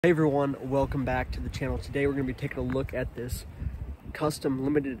Hey everyone, welcome back to the channel. Today we're going to be taking a look at this custom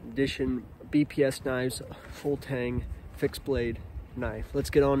limited edition BPS knives full tang fixed blade knife. Let's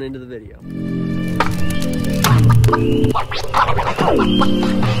get on into the video. If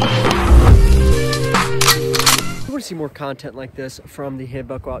you want to see more content like this from the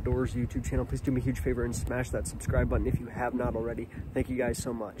Handbuckle Outdoors YouTube channel, please do me a huge favor and smash that subscribe button if you have not already. Thank you guys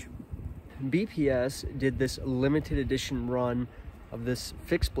so much. BPS did this limited edition run of this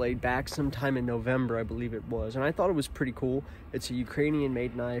fixed blade back sometime in November, I believe it was, and I thought it was pretty cool. It's a Ukrainian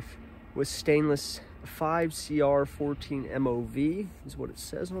made knife with stainless 5CR14 MOV is what it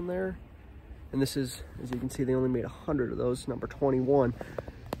says on there, and this is, as you can see, they only made 100 of those, number 21.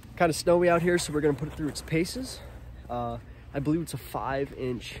 Kind of snowy out here, so we're going to put it through its paces. I believe it's a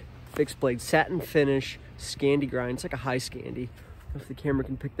 5-inch fixed blade, satin finish, Scandi grind. It's like a high Scandi. If the camera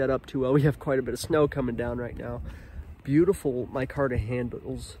can pick that up too well. We have quite a bit of snow coming down right now. Beautiful micarta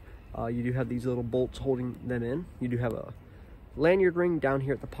handles. You do have these little bolts holding them in. You do have a lanyard ring down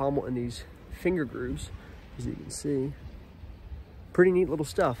here at the pommel and these finger grooves, as you can see. Pretty neat little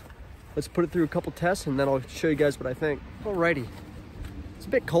stuff. Let's put it through a couple tests and then I'll show you guys what I think. Alrighty, it's a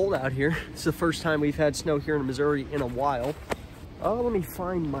bit cold out here. It's the first time we've had snow here in Missouri in a while. Let me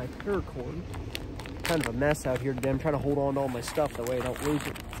find my paracord. Kind of a mess out here today. I'm trying to hold on to all my stuff that way I don't lose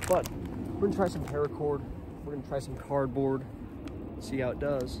it. But we're gonna try some paracord. We're gonna try some cardboard, see how it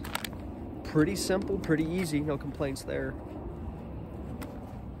does. Pretty simple, pretty easy, no complaints there.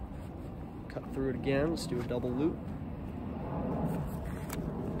 Cut through it again, let's do a double loop.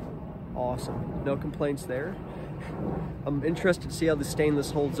 Awesome, no complaints there. I'm interested to see how the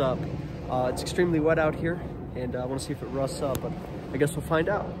stainless holds up. It's extremely wet out here, and I wanna see if it rusts up, but I guess we'll find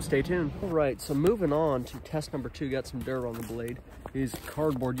out. Stay tuned. All right, so moving on to test number 2, got some dirt on the blade. Is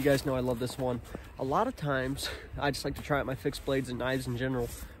cardboard. You guys know I love this one. A lot of times, I just like to try out my fixed blades and knives in general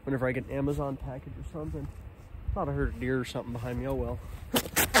whenever I get an Amazon package or something. Thought I heard a deer or something behind me, oh well.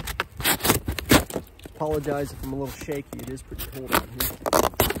 Apologize if I'm a little shaky, it is pretty cold out here.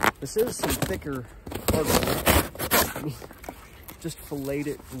 This is some thicker cardboard. I mean, just filleted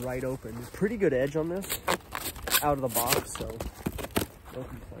it right open. Pretty good edge on this, out of the box, so no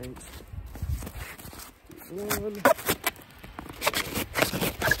complaints.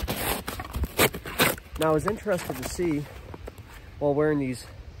 Now I was interested to see, while wearing these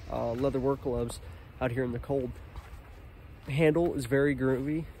leather work gloves out here in the cold, the handle is very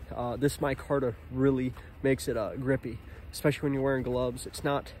groovy. This micarta really makes it grippy, especially when you're wearing gloves. It's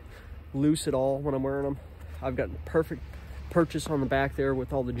not loose at all when I'm wearing them. I've got perfect purchase on the back there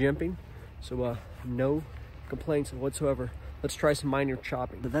with all the jimping, so no complaints whatsoever. Let's try some minor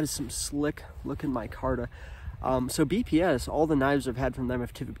chopping. But that is some slick looking micarta. So BPS, all the knives I've had from them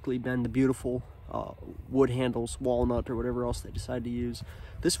have typically been the beautiful wood handles, walnut, or whatever else they decide to use.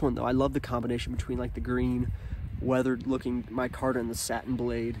 This one though, I love the combination between like the green weathered looking micarta and the satin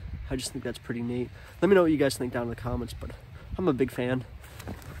blade. I just think that's pretty neat. Let me know what you guys think down in the comments, but I'm a big fan.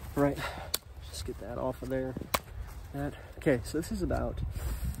 All right, just get that off of there. Okay, so this is about,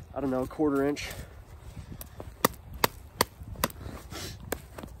 I don't know, 1/4 inch.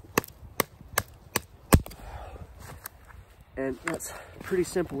 And that's pretty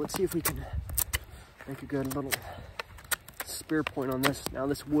simple. Let's see if we can make a good little spear point on this. Now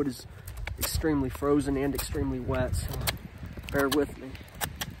this wood is extremely frozen and extremely wet, so bear with me.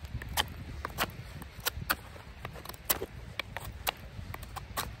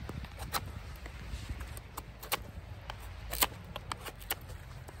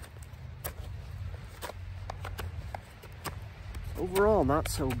 Overall, not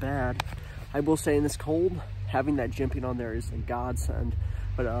so bad. I will say in this cold, having that jimping on there is a godsend,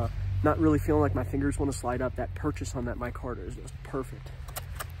 but not really feeling like my fingers want to slide up. That purchase on that micarta is just perfect.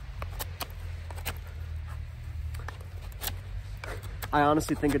 I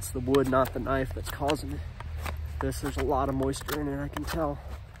honestly think it's the wood, not the knife, that's causing this. There's a lot of moisture in it, I can tell.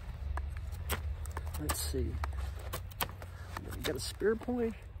 Let's see. Got a spear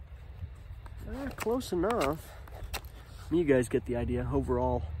point? Close enough. You guys get the idea.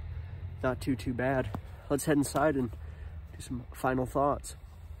 Overall, not too bad. Let's head inside and do some final thoughts.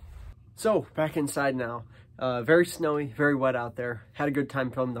 So back inside now. Very snowy, very wet out there. Had a good time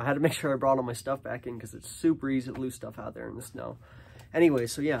filming though. I had to make sure I brought all my stuff back in because it's super easy to lose stuff out there in the snow. Anyway,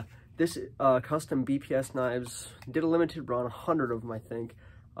 so yeah, this custom BPS knives did a limited run, 100 of them I think.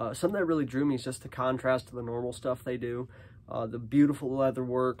 Something that really drew me is just the contrast to the normal stuff they do. The beautiful leather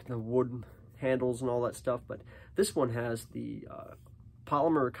work, the wood handles and all that stuff, but this one has the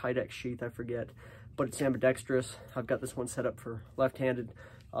polymer or Kydex sheath, I forget, but it's ambidextrous. I've got this one set up for left-handed.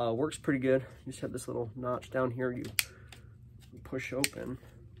 Works pretty good. You just have this little notch down here you push open.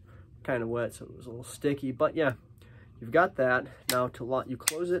 kind of wet, so it was a little sticky. But yeah, you've got that. Now to lock, you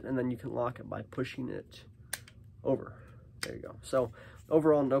close it, and then you can lock it by pushing it over. There you go. So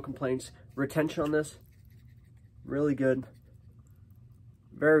overall, no complaints. Retention on this, really good.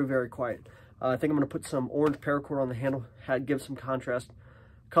 Very, very quiet. I think I'm going to put some orange paracord on the handle, give some contrast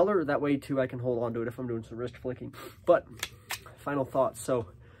color. That way too I can hold on to it if I'm doing some wrist flicking. But final thoughts. So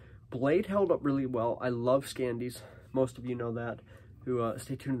blade held up really well. I love Scandies. Most of you know that who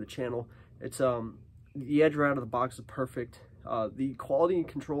stay tuned to the channel. It's the edge right out of the box is perfect. The quality and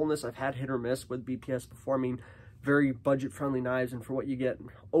control in this, I've had hit or miss with BPS before. I mean, very budget friendly knives, and for what you get,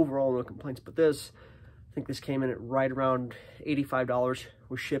 overall no complaints. But this, I think this came in at right around $85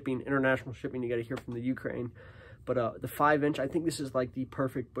 with shipping, international shipping. You got to hear from the Ukraine. But the 5-inch, I think this is like the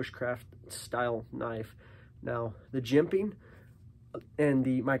perfect bushcraft style knife. Now the jimping and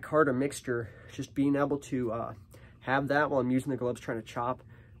the micarta mixture, just being able to have that while I'm using the gloves trying to chop,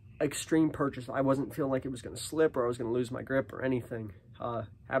 extreme purchase. I wasn't feeling like it was going to slip or I was going to lose my grip or anything.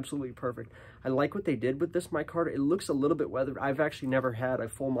 Absolutely perfect. I like what they did with this micarta. It looks a little bit weathered. I've actually never had a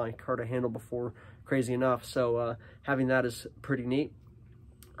full micarta handle before, crazy enough. So having that is pretty neat.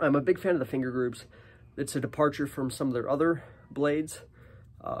 I'm a big fan of the finger grooves. It's a departure from some of their other blades.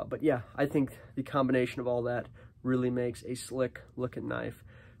 But yeah, I think the combination of all that really makes a slick looking knife.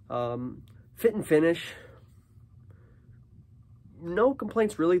 Fit and finish, no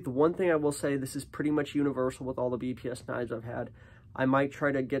complaints really. The one thing I will say, this is pretty much universal with all the BPS knives I've had. I might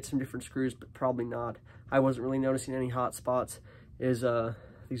try to get some different screws, but probably not. I wasn't really noticing any hot spots. Is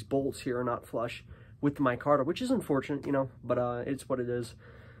these bolts here are not flush with the micarta, which is unfortunate, you know, but it's what it is.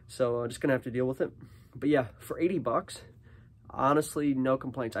 So just gonna have to deal with it. But yeah, for 80 bucks, honestly, no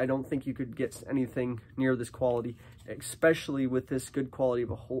complaints. I don't think you could get anything near this quality, especially with this good quality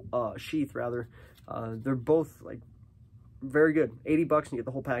of a whole sheath rather. They're both like very good. 80 bucks and you get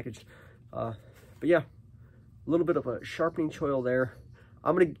the whole package. But yeah, a little bit of a sharpening choil there.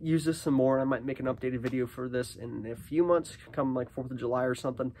 I'm going to use this some more. I might make an updated video for this in a few months, come like 4th of July or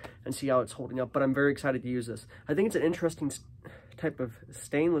something, and see how it's holding up. But I'm very excited to use this. I think it's an interesting type of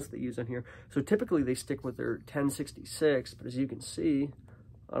stainless they use in here. So typically they stick with their 1066, but as you can see,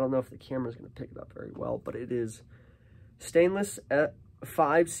 I don't know if the camera's going to pick it up very well, but it is stainless at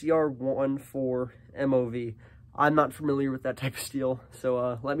 5CR14 MOV. I'm not familiar with that type of steel,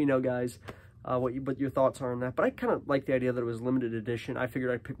 so let me know, guys, what your thoughts are on that. But I kind of like the idea that it was limited edition. I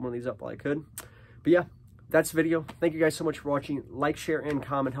figured I'd pick one of these up while I could. But yeah, that's the video. Thank you guys so much for watching. Like, share, and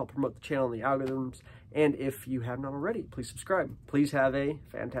comment. Help promote the channel and the algorithms. And if you have not already, please subscribe. Please have a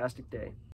fantastic day.